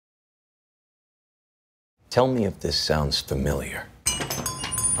Tell me if this sounds familiar.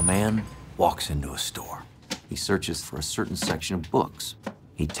 A man walks into a store. He searches for a certain section of books.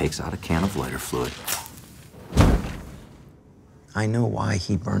 He takes out a can of lighter fluid. I know why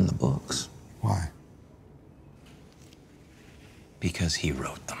he burned the books. Why? Because he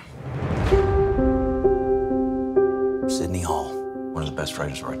wrote them. Sidney Hall, one of the best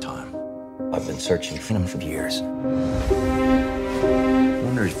writers of our time. I've been searching for him for years. I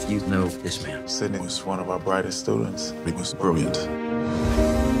wonder if you know this man. Sidney was one of our brightest students. He was brilliant.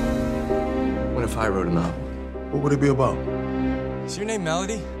 What if I wrote a novel? What would it be about? Is your name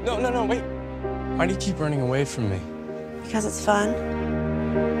Melody? No, wait. Why do you keep running away from me? Because it's fun.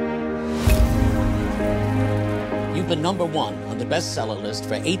 You've been #1 on the bestseller list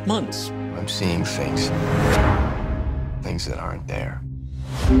for 8 months. I'm seeing things. Things that aren't there.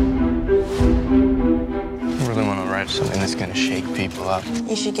 I really want to write something that's going to shake people up.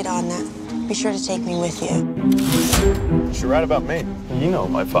 You should get on that. Be sure to take me with you. You should write about me. You know who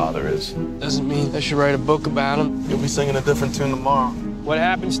my father is. Doesn't mean I should write a book about him. You'll be singing a different tune tomorrow. What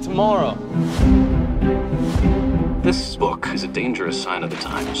happens tomorrow? This book is a dangerous sign of the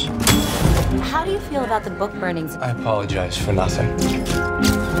times. How do you feel about the book burnings? I apologize for nothing.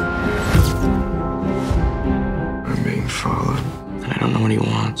 I'm being followed. And I don't know what he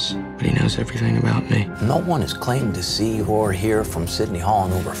wants, but he knows everything about me. No one has claimed to see or hear from Sidney Hall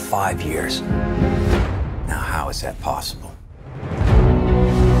in over 5 years. Now, how is that possible?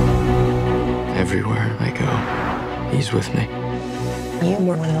 Everywhere I go, he's with me. You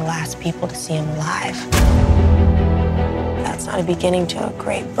were one of the last people to see him alive. That's not a beginning to a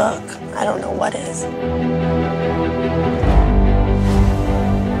great book. I don't know what is.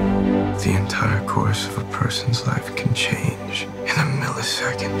 The entire course of a person's life can change in a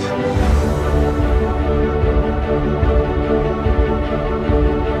millisecond.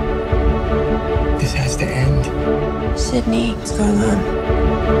 This has to end. Sidney, what's going on?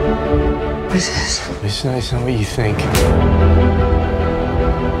 What is this? It's nice not what you think.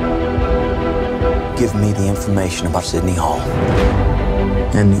 Give me the information about Sidney Hall,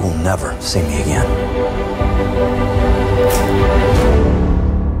 and you will never see me again.